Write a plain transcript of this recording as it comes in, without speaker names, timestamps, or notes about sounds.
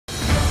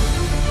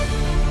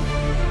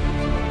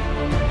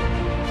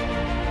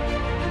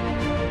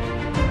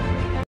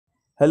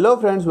Hello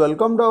friends,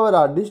 welcome to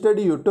our RD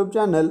Study YouTube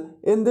channel.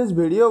 In this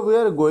video, we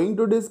are going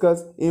to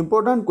discuss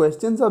important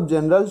questions of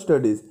general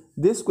studies.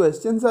 These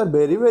questions are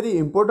very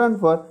important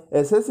for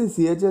SSC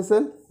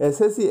CHSL,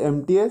 SSC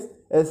MTS,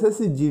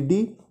 SSC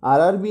GD,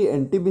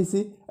 RRB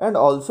NTPC and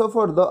also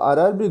for the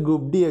RRB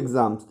Group D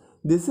exams.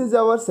 This is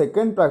our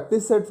second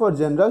practice set for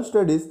general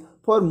studies.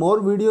 For more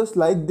videos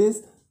like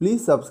this,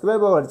 please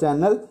subscribe our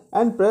channel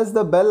and press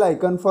the bell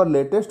icon for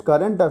latest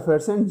current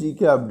affairs and GK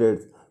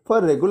updates. For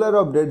regular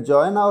update,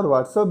 join our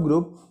WhatsApp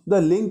group.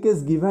 The link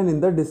is given in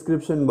the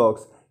description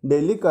box.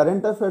 Daily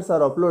current affairs are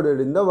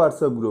uploaded in the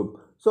WhatsApp group.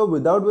 So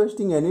without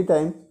wasting any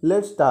time,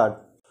 let's start.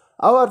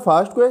 Our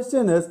first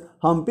question is,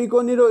 Humpy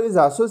Coniro is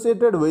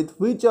associated with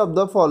which of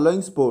the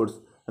following sports?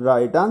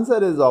 Right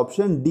answer is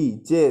option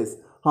D, chess.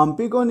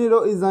 Humpy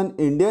Coniro is an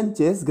Indian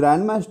chess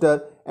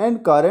grandmaster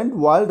and current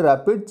world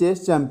rapid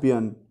chess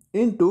champion.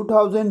 In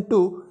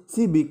 2002,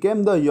 she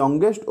became the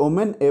youngest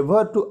woman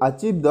ever to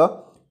achieve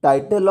the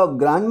title of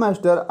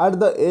Grandmaster at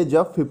the age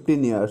of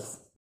 15 years.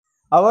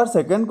 Our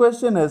second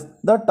question is,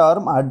 the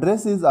term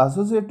address is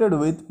associated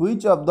with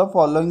which of the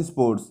following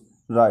sports?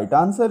 Right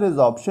answer is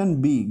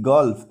option B,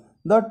 golf.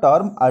 The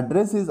term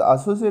address is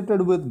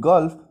associated with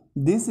golf.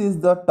 This is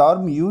the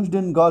term used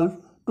in golf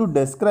to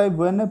describe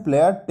when a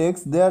player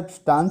takes their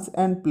stance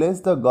and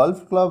places the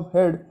golf club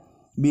head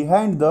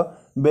behind the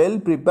ball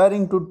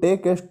preparing to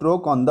take a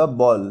stroke on the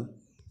ball.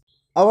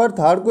 Our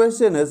third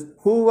question is,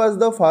 who was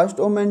the first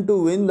woman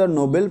to win the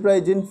Nobel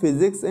Prize in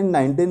Physics in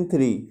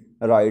 1903?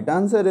 Right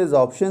answer is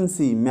option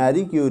C,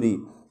 Marie Curie.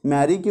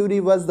 Marie Curie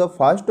was the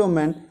first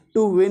woman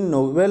to win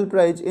Nobel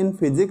Prize in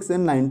Physics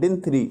in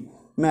 1903.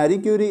 Marie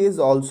Curie is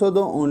also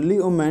the only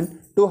woman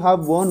to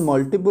have won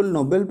multiple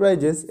Nobel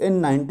Prizes.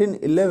 In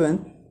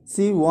 1911,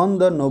 she won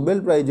the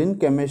Nobel Prize in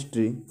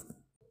Chemistry.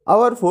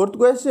 Our fourth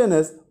question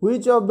is,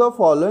 which of the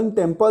following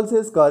temples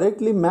is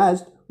correctly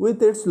matched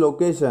with its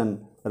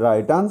location?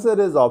 Right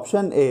answer is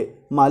option A,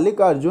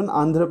 Mallikarjun,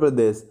 Andhra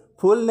Pradesh.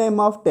 Full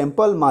name of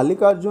temple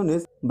Mallikarjun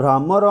is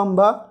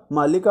Brahmarambha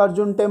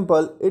Mallikarjun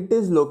Temple. It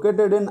is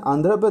located in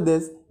Andhra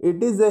Pradesh.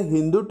 It is a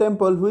Hindu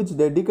temple which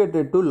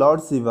dedicated to Lord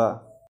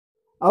Shiva.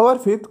 Our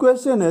fifth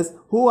question is,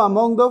 who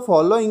among the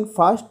following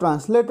first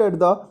translated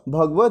the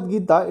Bhagavad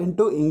Gita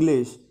into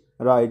English?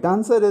 Right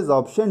answer is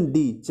option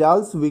D,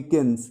 Charles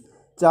Dickens.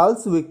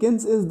 Charles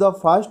Dickens is the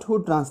first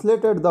who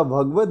translated the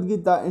Bhagavad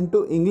Gita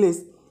into English.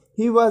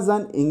 He was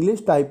an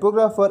English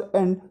typographer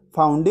and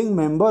founding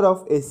member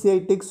of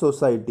Asiatic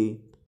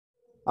Society.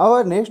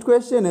 Our next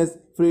question is,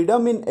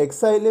 Freedom in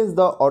Exile is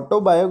the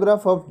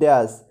autobiography of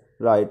Dash.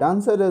 Right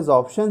answer is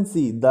option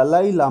C,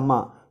 Dalai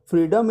Lama.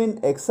 Freedom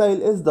in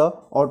Exile is the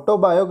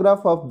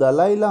autobiography of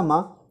Dalai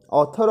Lama.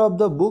 Author of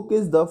the book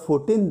is the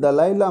 14th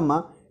Dalai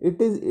Lama.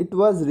 It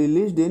was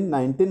released in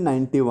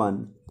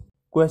 1991.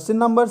 Question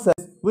number 7.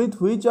 With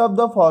which of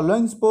the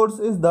following sports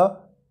is the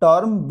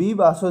term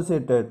bib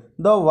associated?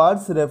 The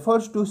words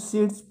refers to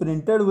sheets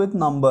printed with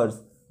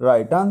numbers.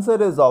 Right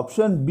answer is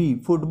option B,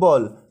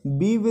 football.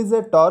 Bib is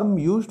a term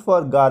used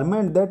for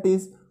garment that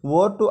is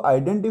worn to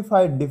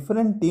identify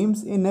different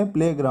teams in a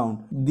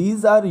playground.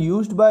 These are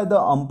used by the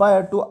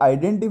umpire to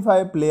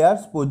identify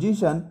players'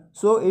 position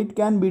so it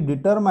can be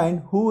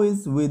determined who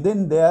is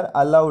within their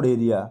allowed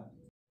area.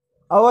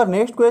 Our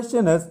next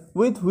question is,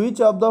 with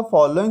which of the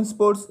following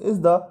sports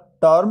is the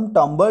term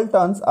tumble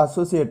turns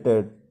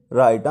associated?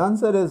 Right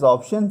answer is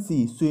option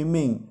C,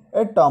 swimming.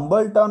 A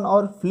tumble turn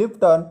or flip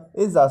turn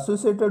is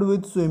associated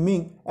with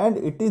swimming and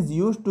it is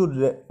used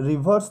to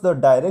reverse the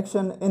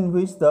direction in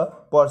which the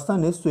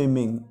person is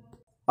swimming.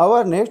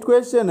 Our next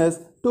question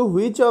is, to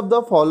which of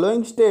the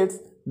following states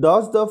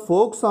does the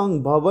folk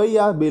song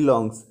Bhavaiya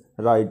belongs?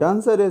 Right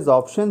answer is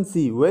option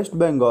C, West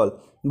Bengal.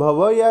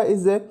 Bhavaiya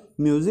is a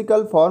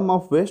musical form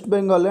of West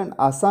Bengal and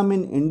Assam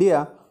in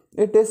India.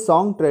 It is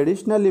sung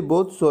traditionally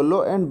both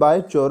solo and by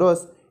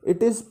chorus.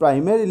 It is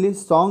primarily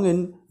sung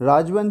in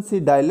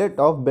Rajvanshi dialect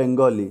of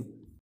Bengali.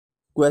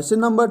 Question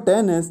number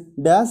 10 is,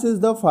 Dash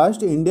is the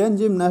first Indian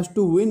gymnast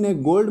to win a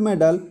gold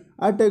medal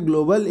at a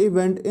global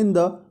event in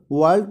the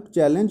World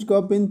Challenge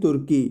Cup in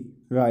Turkey.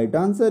 Right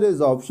answer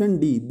is option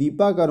D,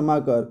 Deepa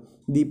Karmakar.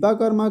 Deepa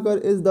Karmakar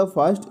is the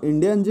first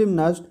Indian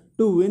gymnast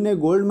to win a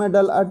gold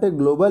medal at a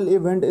global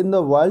event in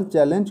the World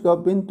Challenge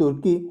Cup in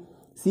Turkey.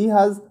 She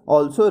has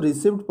also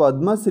received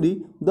Padma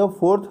Shri, the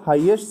fourth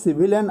highest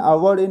civilian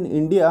award in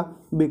India,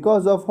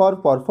 because of her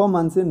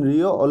performance in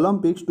Rio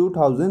Olympics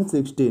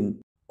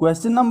 2016.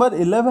 Question number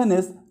 11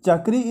 is,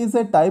 Chakri is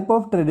a type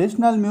of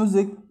traditional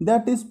music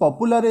that is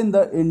popular in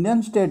the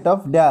Indian state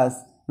of Dash.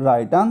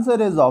 Right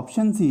answer is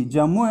option C,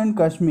 Jammu and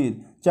Kashmir.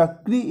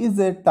 Chakri is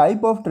a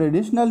type of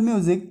traditional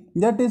music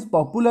that is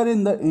popular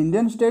in the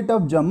Indian state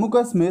of Jammu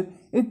Kashmir.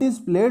 It is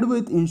played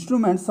with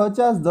instruments such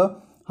as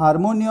the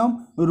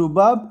harmonium,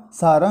 rubab,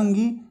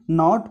 sarangi,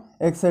 knot,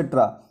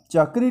 etc.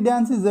 Chakri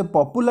dance is a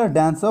popular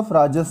dance of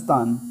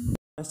Rajasthan.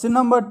 Question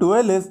number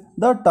 12 is,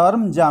 the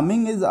term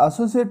jamming is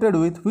associated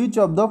with which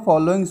of the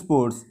following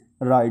sports?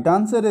 Right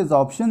answer is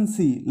option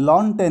C,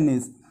 lawn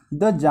tennis.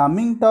 The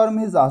jamming term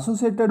is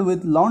associated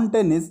with lawn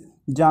tennis.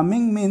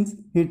 Jamming means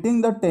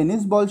hitting the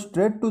tennis ball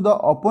straight to the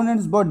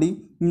opponent's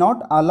body,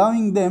 not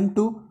allowing them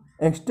to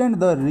extend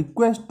the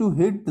request to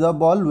hit the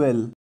ball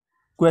well.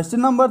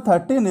 Question number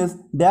 13 is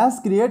Dash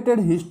created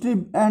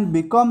history and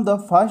became the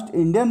first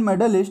Indian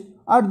medalist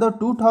at the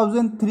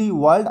 2003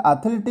 World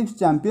Athletics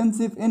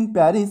Championship in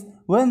Paris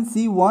when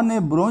she won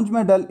a bronze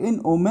medal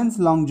in women's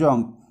long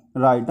jump.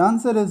 Right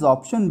answer is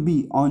option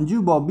B,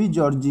 Anju Bobby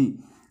Georgie.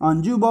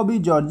 Anju Bobby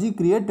Georgie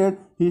created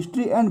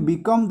history and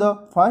became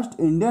the first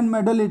Indian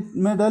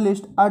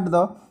medalist at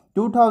the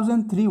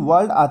 2003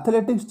 World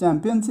Athletics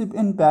Championship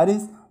in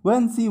Paris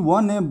when she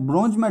won a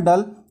bronze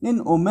medal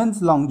in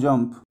women's long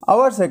jump.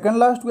 Our second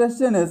last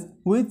question is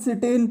which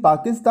city in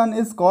Pakistan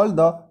is called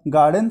the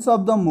Gardens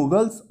of the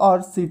Mughals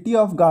or City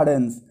of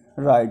Gardens?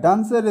 Right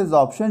answer is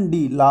option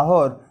D,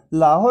 Lahore.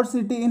 Lahore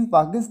city in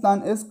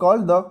Pakistan is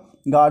called the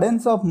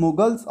Gardens of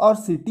Mughals or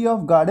City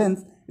of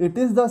Gardens. It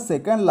is the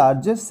second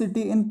largest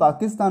city in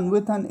Pakistan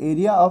with an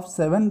area of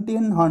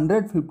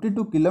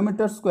 1752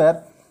 km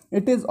square.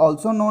 It is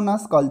also known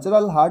as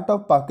cultural heart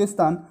of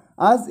Pakistan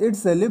as it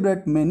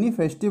celebrates many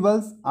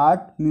festivals,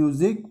 art,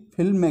 music,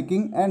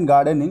 filmmaking and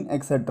gardening,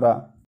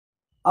 etc.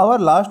 Our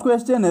last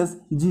question is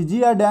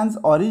Jhijia dance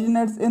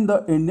originates in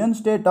the Indian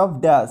state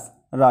of Dash.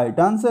 Right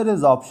answer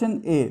is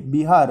option A,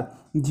 Bihar.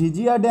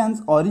 Jhijia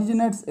dance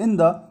originates in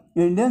the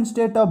Indian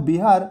state of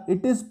Bihar.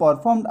 It is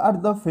performed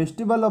at the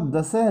festival of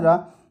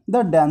Dasahra.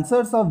 The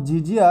dancers of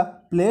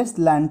Jhijia place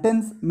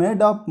lanterns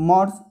made of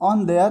moths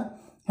on their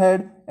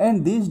head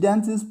and this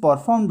dance is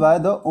performed by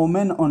the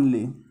women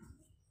only.